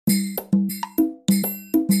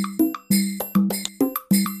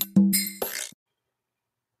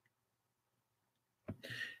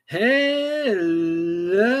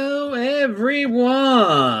Hello,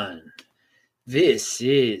 everyone. This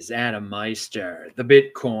is Adam Meister, the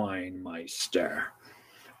Bitcoin Meister,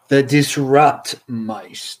 the Disrupt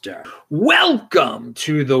Meister. Welcome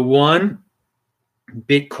to the One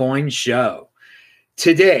Bitcoin Show.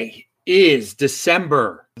 Today is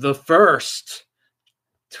December the 1st,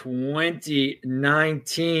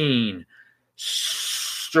 2019.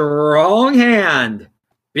 Strong hand.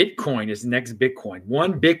 Bitcoin is the next Bitcoin.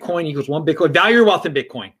 One Bitcoin equals one Bitcoin. Value your wealth in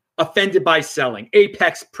Bitcoin. Offended by selling.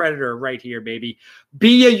 Apex predator right here, baby.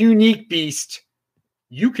 Be a unique beast.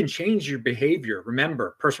 You can change your behavior.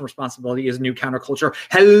 Remember, personal responsibility is a new counterculture.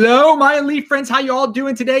 Hello, my elite friends. How you all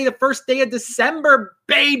doing today? The first day of December,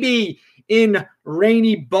 baby, in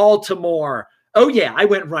rainy Baltimore. Oh, yeah, I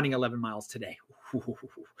went running 11 miles today.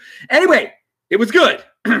 Anyway, it was good.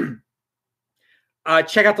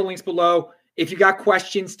 Check out the links below. If you got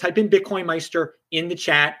questions, type in Bitcoin Meister in the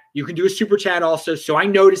chat. You can do a super chat also, so I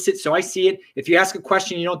notice it, so I see it. If you ask a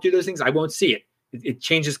question, you don't do those things, I won't see it. It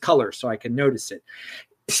changes color, so I can notice it.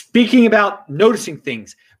 Speaking about noticing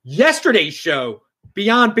things, yesterday's show,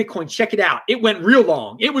 Beyond Bitcoin, check it out. It went real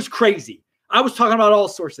long. It was crazy. I was talking about all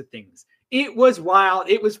sorts of things. It was wild.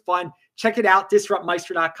 It was fun. Check it out,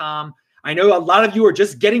 disruptmeister.com. I know a lot of you are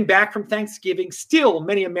just getting back from Thanksgiving. Still,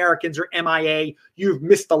 many Americans are MIA. You've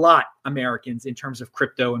missed a lot, Americans, in terms of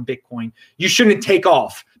crypto and Bitcoin. You shouldn't take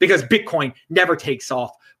off because Bitcoin never takes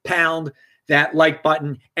off. Pound that like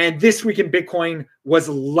button. And This Week in Bitcoin was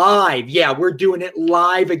live. Yeah, we're doing it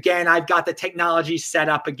live again. I've got the technology set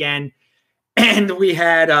up again. And we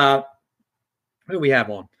had, who do we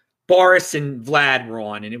have on? Boris and Vlad were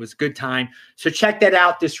on, and it was a good time. So check that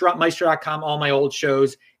out, disruptmeister.com, all my old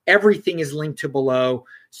shows. Everything is linked to below.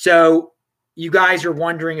 So you guys are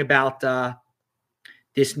wondering about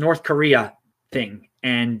this North Korea thing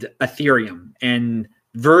and Ethereum and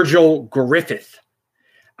Virgil Griffith.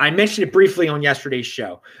 I mentioned it briefly on yesterday's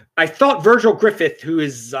show. I thought Virgil Griffith, who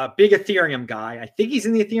is a big Ethereum guy, I think he's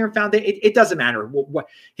in the Ethereum Foundation. It doesn't matter.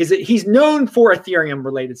 He's known for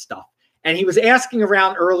Ethereum-related stuff. And he was asking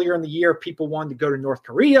around earlier in the year, people wanted to go to North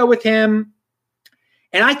Korea with him.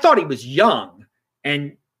 And I thought he was young,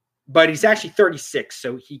 but he's actually 36,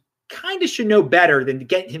 so he kind of should know better than to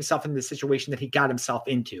get himself in the situation that he got himself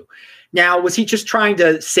into. Now, was he just trying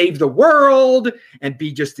to save the world and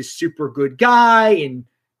be just this super good guy? And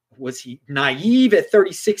was he naive at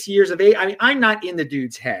 36 years of age? I mean, I'm not in the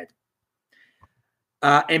dude's head.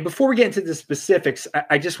 And before we get into the specifics,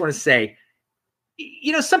 I just want to say,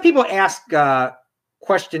 some people ask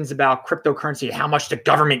questions about cryptocurrency, how much the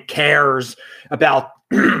government cares about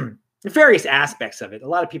various aspects of it. A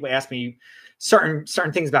lot of people ask me certain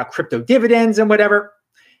things about crypto dividends and whatever.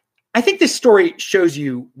 I think this story shows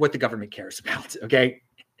you what the government cares about, okay?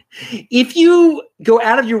 If you go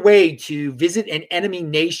out of your way to visit an enemy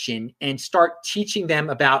nation and start teaching them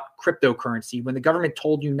about cryptocurrency when the government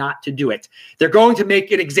told you not to do it, they're going to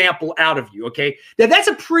make an example out of you, okay? Now, that's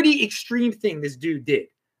a pretty extreme thing this dude did,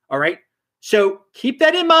 all right? So keep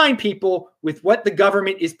that in mind, people, with what the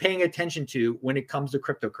government is paying attention to when it comes to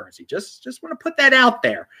cryptocurrency. Just want to put that out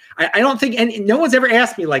there. I don't think, and no one's ever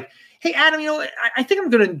asked me like, hey, Adam, I think I'm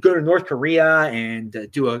going to go to North Korea and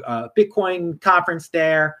do a Bitcoin conference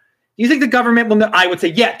there. Do you think the government will know? I would say,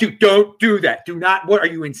 yeah, dude, don't do that. Do not. What, are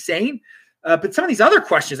you insane? But some of these other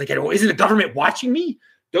questions I get, isn't the government watching me?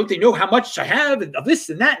 Don't they know how much I have of this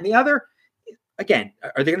and that and the other? Again,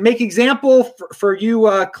 are they going to make an example for you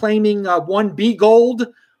claiming 1B gold,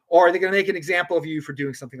 or are they going to make an example of you for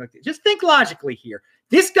doing something like that? Just think logically here.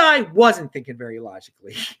 This guy wasn't thinking very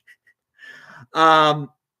logically. And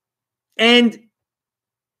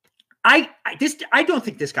I don't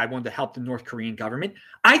think this guy wanted to help the North Korean government.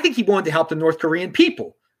 I think he wanted to help the North Korean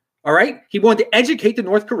people. All right? He wanted to educate the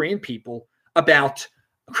North Korean people about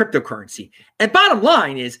cryptocurrency. And bottom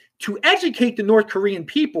line is, to educate the North Korean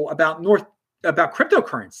people about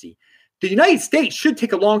cryptocurrency, the United States should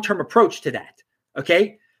take a long-term approach to that,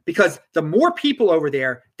 okay? Because the more people over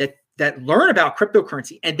there that learn about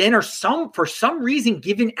cryptocurrency and then are for some reason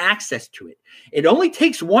given access to it, it only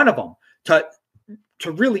takes one of them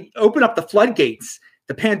to really open up the floodgates,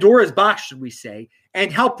 the Pandora's box, should we say,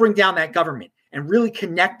 and help bring down that government and really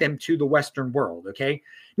connect them to the Western world, okay?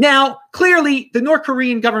 Now, clearly, the North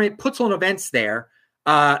Korean government puts on events there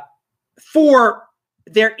for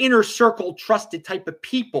their inner circle trusted type of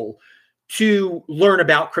people to learn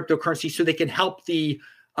about cryptocurrency so they can help the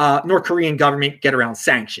North Korean government get around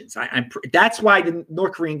sanctions. That's why the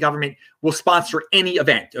North Korean government will sponsor any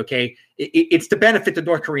event, okay? It's to benefit the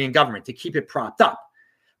North Korean government, to keep it propped up.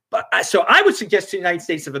 But so I would suggest to the United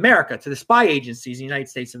States of America, to the spy agencies in the United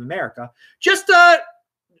States of America, just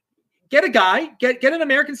get a guy, get an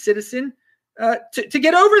American citizen to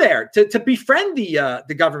get over there, to befriend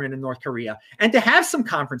the government in North Korea, and to have some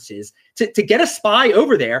conferences, to get a spy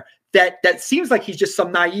over there that seems like he's just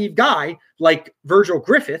some naive guy like Virgil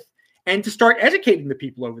Griffith, and to start educating the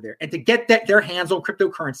people over there, and to get their hands on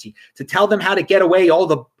cryptocurrency, to tell them how to get away all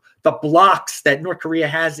the blocks that North Korea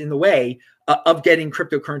has in the way of getting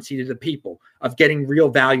cryptocurrency to the people, of getting real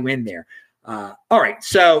value in there. All right,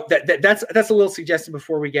 so that's a little suggestion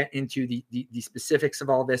before we get into the specifics of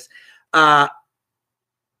all this. And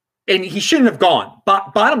he shouldn't have gone.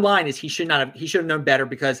 But bottom line is he should have known better,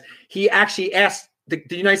 because he actually asked. The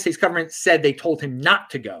United States government said they told him not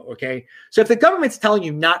to go. Okay, so if the government's telling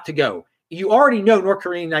you not to go, you already know North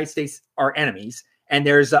Korea and the United States are enemies, and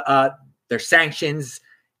there's sanctions,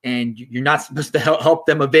 and you're not supposed to help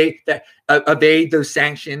them evade those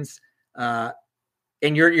sanctions. And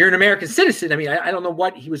you're an American citizen. I mean, I don't know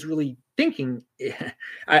what he was really thinking.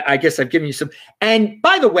 I guess I've given you some. And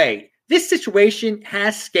by the way, this situation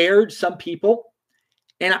has scared some people,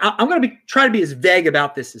 and I'm going to try to be as vague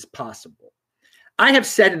about this as possible. I have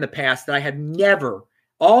said in the past that I have never,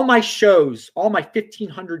 all my shows, all my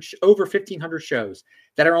over 1,500 shows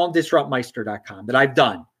that are on disruptmeister.com that I've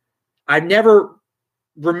done, I've never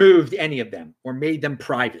removed any of them or made them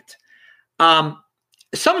private. Some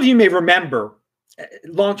of you may remember,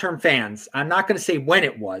 long-term fans, I'm not going to say when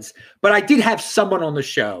it was, but I did have someone on the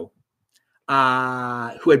show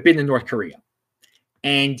who had been in North Korea.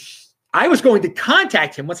 And I was going to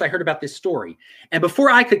contact him once I heard about this story. And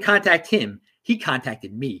before I could contact him, he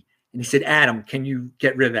contacted me and he said, Adam, can you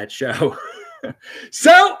get rid of that show?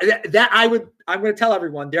 So I'm going to tell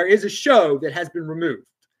everyone there is a show that has been removed.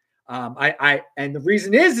 And the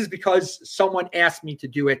reason is because someone asked me to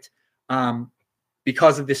do it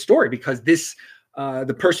because of this story, because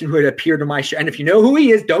the person who had appeared on my show, and if you know who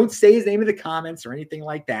he is, don't say his name in the comments or anything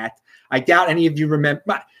like that. I doubt any of you remember.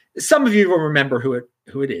 Some of you will remember who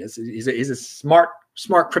it is. He's a smart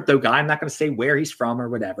crypto guy. I'm not going to say where he's from or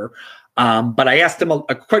whatever. But I asked him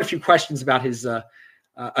quite a few questions about his a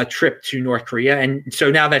trip to North Korea. And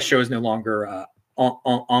so now that show is no longer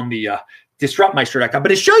on the disruptmeister.com.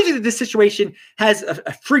 But it shows you that this situation has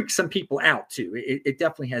freaked some people out too. It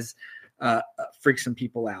definitely has freaked some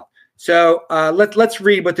people out. So let's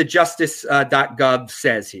read what the justice.gov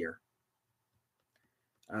says here.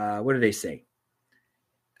 What do they say?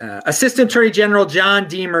 Assistant Attorney General John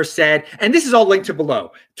Deemer said, and this is all linked to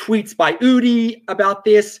below, tweets by Udi about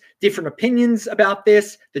this, different opinions about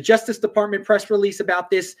this, the Justice Department press release about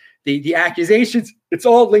this, the accusations, it's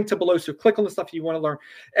all linked to below. So click on the stuff if you want to learn.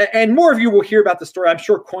 And more of you will hear about the story. I'm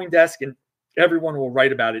sure CoinDesk and everyone will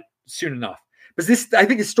write about it soon enough. But I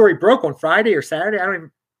think this story broke on Friday or Saturday. I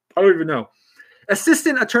don't even know.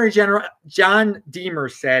 Assistant Attorney General John Deemer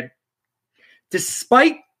said,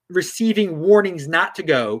 despite receiving warnings not to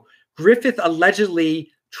go, Griffith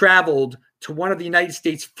allegedly traveled to one of the United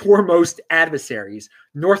States' foremost adversaries,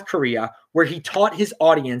 North Korea, where he taught his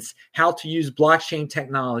audience how to use blockchain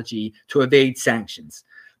technology to evade sanctions.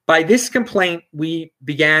 By this complaint, we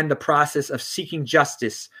began the process of seeking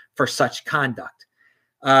justice for such conduct.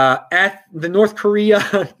 At the North Korea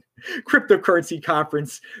cryptocurrency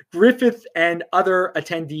conference, Griffith and other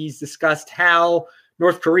attendees discussed how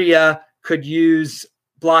North Korea could use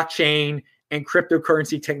blockchain and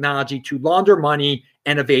cryptocurrency technology to launder money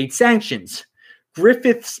and evade sanctions.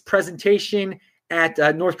 Griffith's presentation at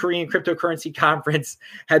North Korean cryptocurrency conference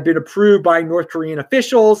had been approved by North Korean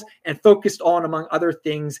officials and focused on, among other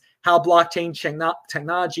things, how blockchain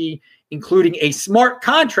technology, including a smart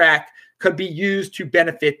contract, could be used to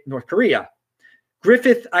benefit North Korea.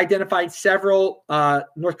 Griffith identified several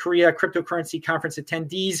North Korea cryptocurrency conference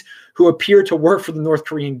attendees who appeared to work for the North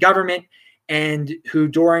Korean government and who,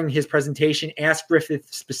 during his presentation, asked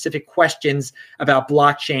Griffith specific questions about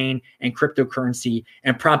blockchain and cryptocurrency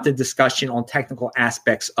and prompted discussion on technical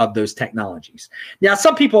aspects of those technologies. Now,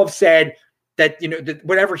 some people have said that, that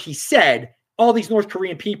whatever he said, all these North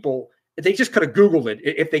Korean people, they just could have Googled it.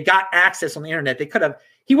 If they got access on the internet, they could have.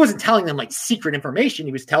 He wasn't telling them like secret information.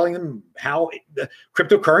 He was telling them how the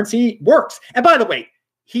cryptocurrency works. And by the way,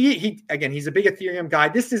 he's a big Ethereum guy.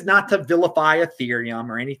 This is not to vilify Ethereum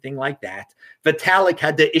or anything like that. Vitalik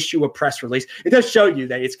had to issue a press release. It does show you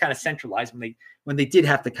that it's kind of centralized when they did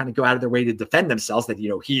have to kind of go out of their way to defend themselves that,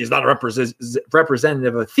 he is not a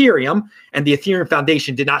representative of Ethereum, and the Ethereum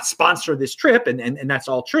Foundation did not sponsor this trip, and that's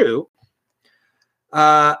all true.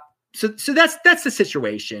 So that's the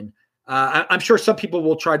situation. I'm sure some people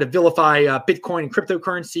will try to vilify Bitcoin and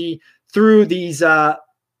cryptocurrency through these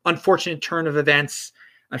unfortunate turn of events.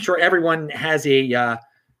 I'm sure everyone has a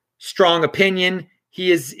strong opinion.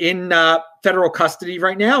 He is in federal custody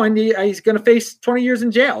right now, and he's going to face 20 years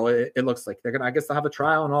in jail. It looks like they're going to, I guess they'll have a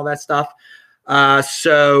trial and all that stuff.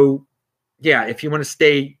 So yeah, if you want to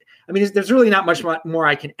stay, I mean, there's really not much more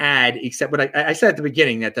I can add, except what I said at the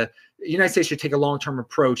beginning, that the United States should take a long-term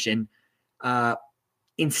approach. And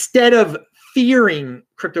instead of fearing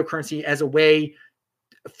cryptocurrency as a way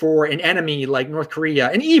for an enemy like North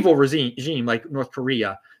Korea, an evil regime like North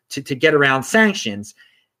Korea, to get around sanctions,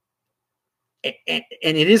 and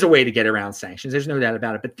it is a way to get around sanctions, there's no doubt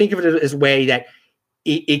about it, but think of it as a way that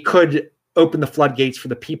it could open the floodgates for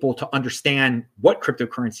the people to understand what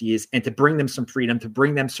cryptocurrency is and to bring them some freedom, to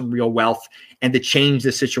bring them some real wealth, and to change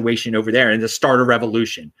the situation over there and to start a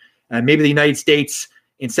revolution. Maybe the United States,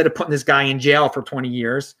 instead of putting this guy in jail for 20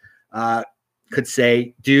 years, could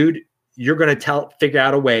say, dude, you're going to figure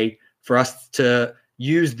out a way for us to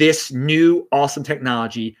use this new awesome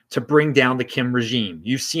technology to bring down the Kim regime.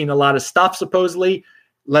 You've seen a lot of stuff, supposedly.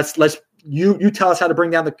 You tell us how to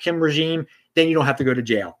bring down the Kim regime, then you don't have to go to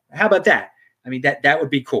jail. How about that? I mean, that would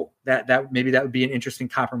be cool. Maybe that would be an interesting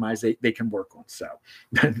compromise they can work on. So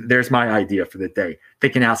there's my idea for the day.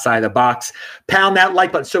 Thinking outside the box. Pound that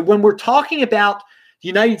like button. So when we're talking about the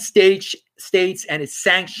United States and its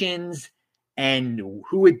sanctions and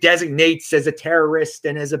who it designates as a terrorist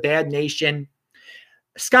and as a bad nation,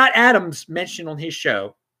 Scott Adams mentioned on his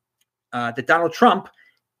show that Donald Trump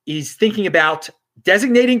is thinking about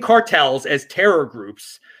designating cartels as terror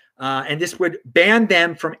groups. And this would ban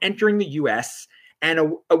them from entering the U.S.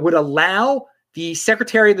 and would allow the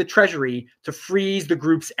Secretary of the Treasury to freeze the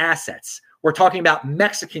group's assets. We're talking about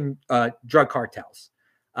Mexican drug cartels.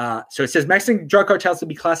 So it says Mexican drug cartels to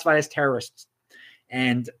be classified as terrorists.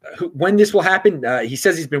 And when this will happen, he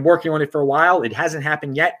says he's been working on it for a while. It hasn't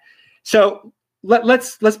happened yet. So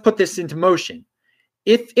let's put this into motion.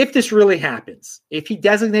 If this really happens, if he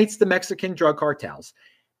designates the Mexican drug cartels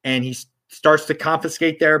and he starts to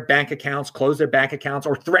confiscate their bank accounts, close their bank accounts,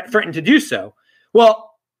 or threaten to do so,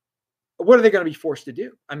 well, what are they going to be forced to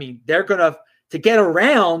do? I mean, they're going to get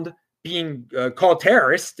around being called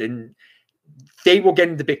terrorists, and they'll get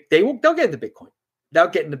into Bitcoin. They'll get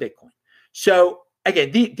into Bitcoin. So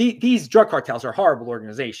again, these drug cartels are horrible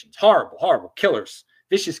organizations, horrible killers,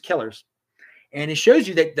 vicious killers. And it shows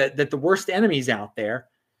you that the worst enemies out there,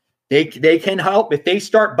 they can help if they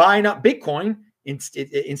start buying up Bitcoin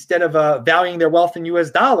instead of valuing their wealth in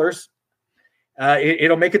U.S. dollars.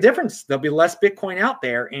 It'll make a difference. There'll be less Bitcoin out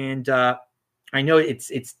there, and I know it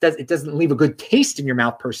doesn't leave a good taste in your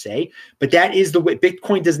mouth per se, but that is the way.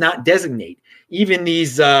 Bitcoin does not designate. Even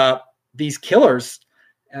these killers,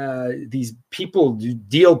 these people who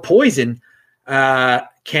deal poison,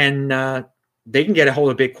 they can get a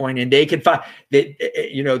hold of Bitcoin, and they can find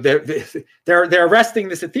that, they're arresting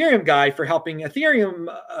this Ethereum guy for helping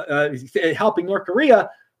helping North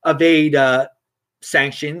Korea evade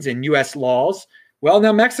sanctions and U.S. laws. Well,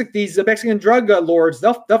 now these Mexican drug lords,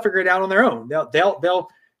 they'll figure it out on their own. They'll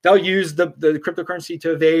use the cryptocurrency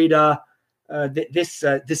to evade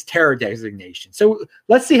this terror designation. So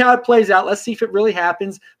let's see how it plays out. Let's see if it really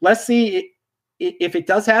happens. Let's see if it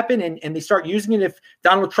does happen and they start using it, if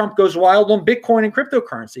Donald Trump goes wild on Bitcoin and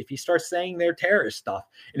cryptocurrency, if he starts saying they're terrorist stuff,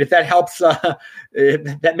 and if that helps,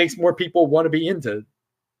 that makes more people want to be into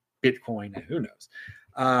Bitcoin, who knows?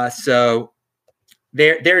 So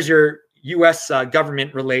there's your U.S.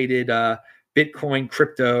 government-related Bitcoin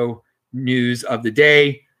crypto news of the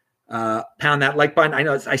day. Pound that like button. I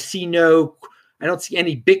don't see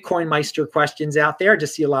any Bitcoin Meister questions out there. I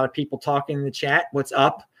just see a lot of people talking in the chat. What's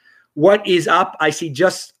up? What is up? I see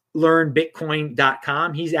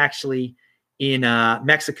justlearnbitcoin.com. He's actually in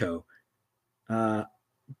Mexico.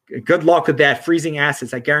 Good luck with that. Freezing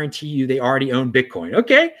assets. I guarantee you they already own Bitcoin.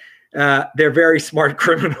 Okay. They're very smart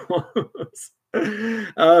criminals.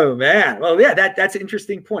 Oh, man. Well, yeah, that's an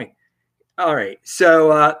interesting point. All right.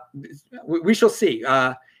 So we shall see.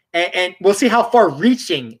 And we'll see how far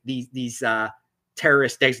reaching these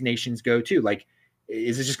terrorist designations go, too. Like,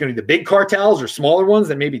 is it just going to be the big cartels or smaller ones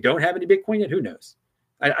that maybe don't have any Bitcoin yet? Who knows?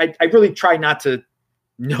 I really try not to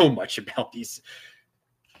know much about these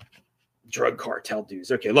drug cartel dudes.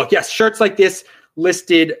 Okay, look, yes, shirts like this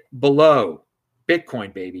listed below.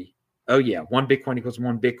 Bitcoin, baby. Oh, yeah, 1 Bitcoin equals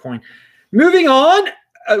 1 Bitcoin. Moving on,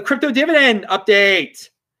 a crypto dividend update.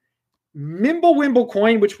 Mimblewimble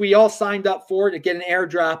coin, which we all signed up for to get an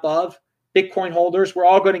airdrop of. Bitcoin holders, we're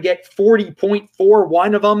all going to get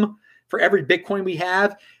 40.41 of them for every Bitcoin we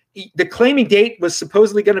have. The claiming date was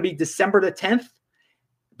supposedly going to be December the 10th,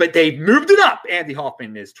 but they moved it up. Andy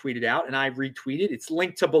Hoffman has tweeted out, and I've retweeted. It's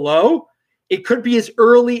linked to below. It could be as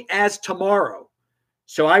early as tomorrow.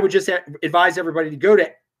 So I would just advise everybody to go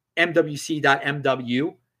to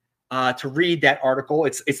MWC.mw to read that article.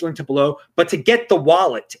 It's linked to below. But to get the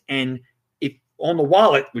wallet, and if on the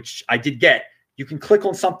wallet, which I did get, you can click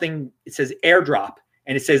on something. It says airdrop,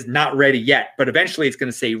 and it says not ready yet. But eventually, it's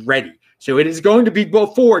going to say ready. So it is going to be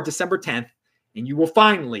before December 10th, and you will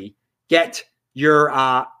finally get your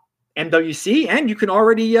MWC, and you can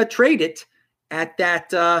already trade it at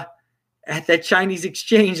that Chinese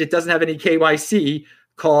exchange that doesn't have any KYC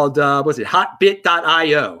called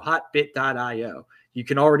hotbit.io. Hotbit.io. You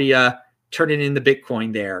can already turn it into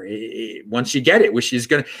Bitcoin there once you get it, which is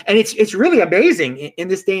going to, and it's really amazing in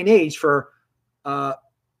this day and age for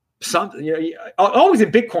something. Always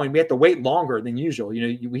in Bitcoin we have to wait longer than usual.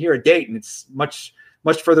 We hear a date and it's much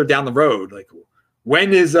further down the road. Like,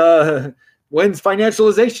 when's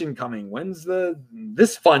financialization coming? When's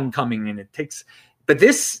this fund coming? And it takes, but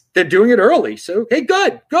they're doing it early. So hey,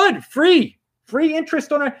 good, free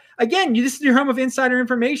interest on again. This is your home of insider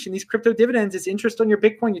information. These crypto dividends is interest on your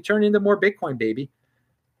Bitcoin. You turn into more Bitcoin, baby.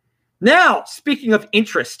 Now, speaking of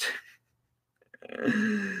interest,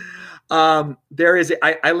 there is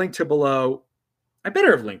I linked to below. I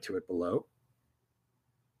better have linked to it below.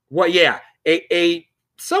 Well, yeah,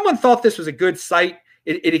 someone thought this was a good site.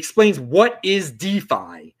 It explains what is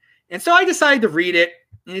DeFi. And so I decided to read it,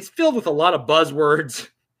 and it's filled with a lot of buzzwords.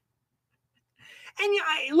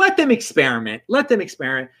 And let them experiment.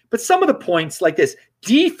 But some of the points like this: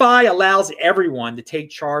 DeFi allows everyone to take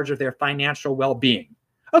charge of their financial well-being.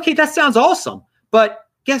 Okay, that sounds awesome. But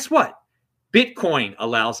guess what? Bitcoin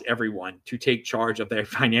allows everyone to take charge of their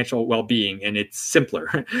financial well-being, and it's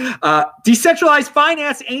simpler. Decentralized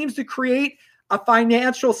finance aims to create a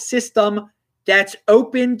financial system that's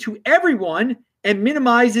open to everyone and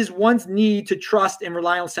minimizes one's need to trust and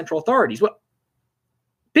rely on central authorities. Well,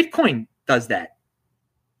 Bitcoin does that.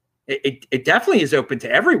 It definitely is open to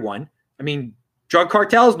everyone. I mean, drug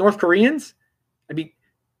cartels, North Koreans. I mean,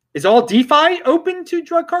 is all DeFi open to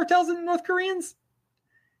drug cartels and North Koreans?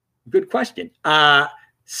 Good question.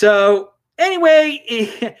 So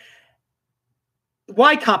anyway,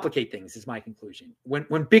 why complicate things is my conclusion. When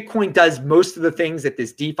Bitcoin does most of the things that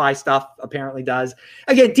this DeFi stuff apparently does.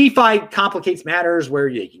 Again, DeFi complicates matters where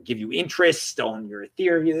they can give you interest on your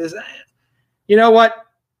Ethereum. You know what?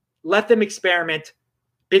 Let them experiment.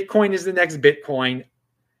 Bitcoin is the next Bitcoin.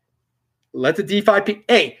 Let the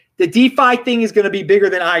DeFi the DeFi thing is going to be bigger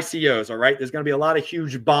than ICOs, all right? There's going to be a lot of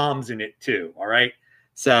huge bombs in it too, all right?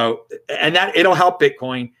 So, and that it'll help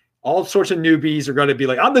Bitcoin. All sorts of newbies are going to be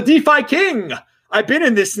like, I'm the DeFi king. I've been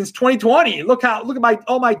in this since 2020. Look at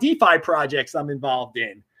all my DeFi projects I'm involved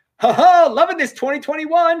in. Loving this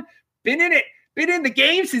 2021. Been in it. Been in the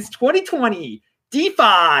game since 2020. DeFi,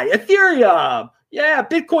 Ethereum. Yeah,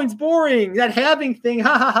 Bitcoin's boring. That halving thing.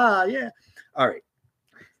 Yeah. All right.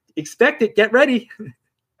 Expect it. Get ready.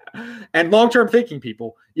 And long-term thinking,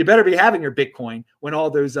 people, you better be having your Bitcoin when all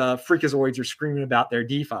those freakazoids are screaming about their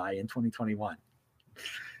DeFi in 2021.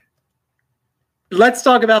 Let's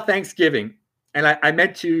talk about Thanksgiving. And I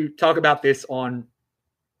meant to talk about this on,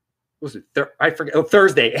 what was it? I forget.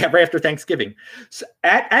 Thursday, right after Thanksgiving. So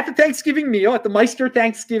at the Thanksgiving meal, at the Meister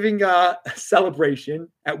Thanksgiving celebration,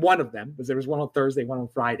 at one of them, because there was one on Thursday, one on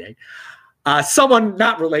Friday, someone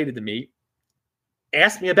not related to me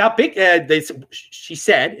asked me about she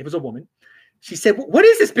said, it was a woman. She said, what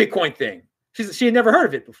is this Bitcoin thing? She had never heard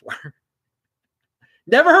of it before.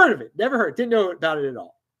 Never heard of it. Didn't know about it at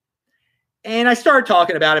all. And I started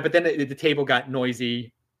talking about it, but then the table got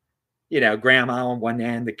noisy. Grandma on one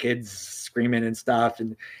end, the kids screaming and stuff.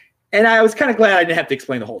 And I was kind of glad I didn't have to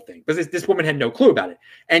explain the whole thing because this woman had no clue about it.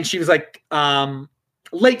 And she was like,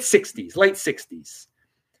 late 60s.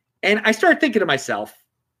 And I started thinking to myself,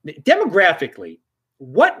 demographically,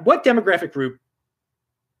 what demographic group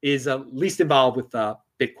is least involved with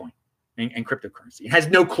Bitcoin and cryptocurrency? It has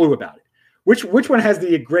no clue about it. Which one has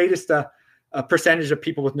the greatest percentage of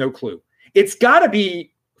people with no clue? It's got to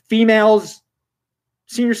be females,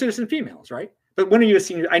 senior citizen females, right? But when are you a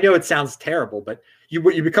senior? I know it sounds terrible, but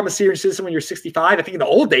you become a senior citizen when you're 65. I think in the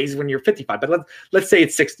old days when you're 55, but let's say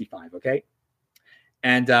it's 65, okay?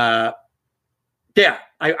 And yeah,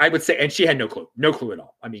 I would say, and she had no clue at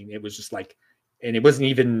all. I mean, it was just like, and it wouldn't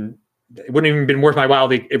even been worth my while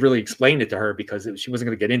to really explain it to her because she wasn't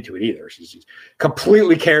going to get into it either. She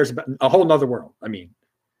completely cares about a whole nother world. I mean,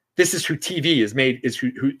 this is who TV is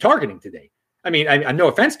who targeting today. I mean, I no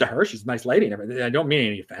offense to her. She's a nice lady and everything. I don't mean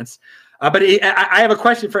any offense. But I have a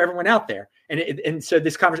question for everyone out there. And so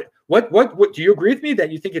this conversation, what do you agree with me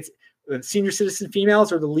that you think it's senior citizen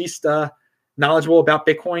females are the least knowledgeable about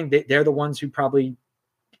Bitcoin? They're the ones who probably,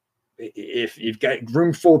 if you've got a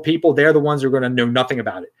room full of people, they're the ones who are going to know nothing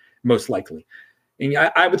about it, most likely. And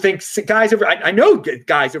I would think guys over, I know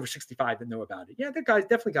guys over 65 that know about it. Yeah, there are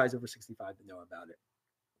definitely guys over 65 that know about it.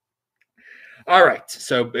 All right.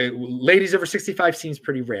 So ladies over 65 seems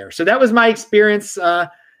pretty rare. So that was my experience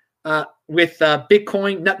with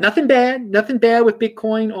Bitcoin. Nothing bad with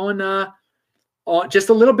Bitcoin on just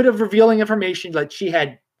a little bit of revealing information. Like she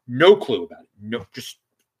had no clue about it. No, just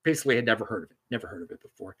basically had never heard of it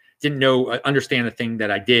before. Didn't know, understand the thing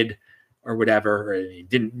that I did or whatever. Or we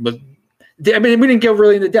didn't go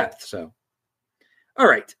really into depth. So, all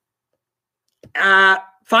right.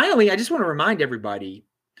 Finally, I just want to remind everybody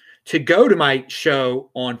to go to my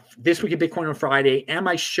show on This Week in Bitcoin on Friday and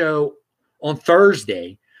my show on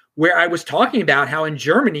Thursday, where I was talking about how in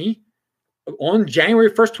Germany on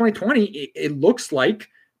January 1st, 2020, it looks like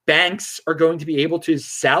banks are going to be able to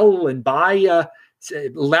sell and buy,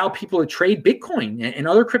 allow people to trade Bitcoin and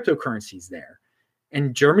other cryptocurrencies there.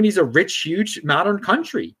 And Germany's a rich, huge, modern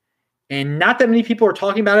country. And not that many people are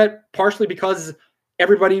talking about it, partially because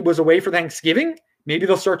everybody was away for Thanksgiving. Maybe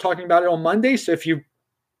they'll start talking about it on Monday. So if you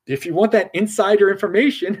want that insider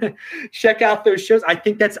information, check out those shows.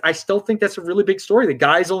 I still think that's a really big story. The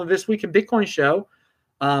guys on the This Week in Bitcoin show,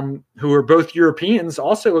 who are both Europeans,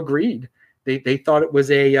 also agreed. They thought it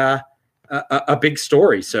was a big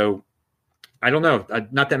story. So I don't know.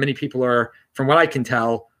 Not that many people are, from what I can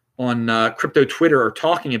tell, on crypto Twitter are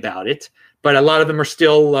talking about it, but a lot of them are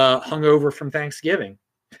still hungover from Thanksgiving.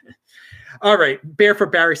 All right.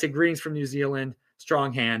 Barefoot Barry said, greetings from New Zealand.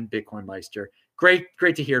 Strong hand, Bitcoin Meister. Great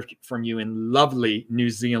to hear from you in lovely New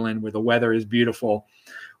Zealand where the weather is beautiful.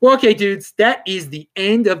 Well, okay, dudes, that is the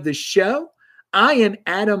end of the show. I am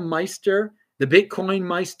Adam Meister, the Bitcoin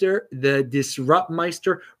Meister, the Disrupt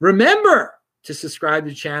Meister. Remember to subscribe to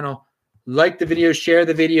the channel, like the video, share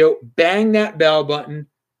the video, bang that bell button,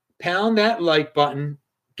 pound that like button,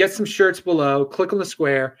 get some shirts below, click on the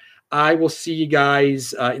square. I will see you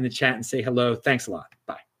guys in the chat and say hello. Thanks a lot.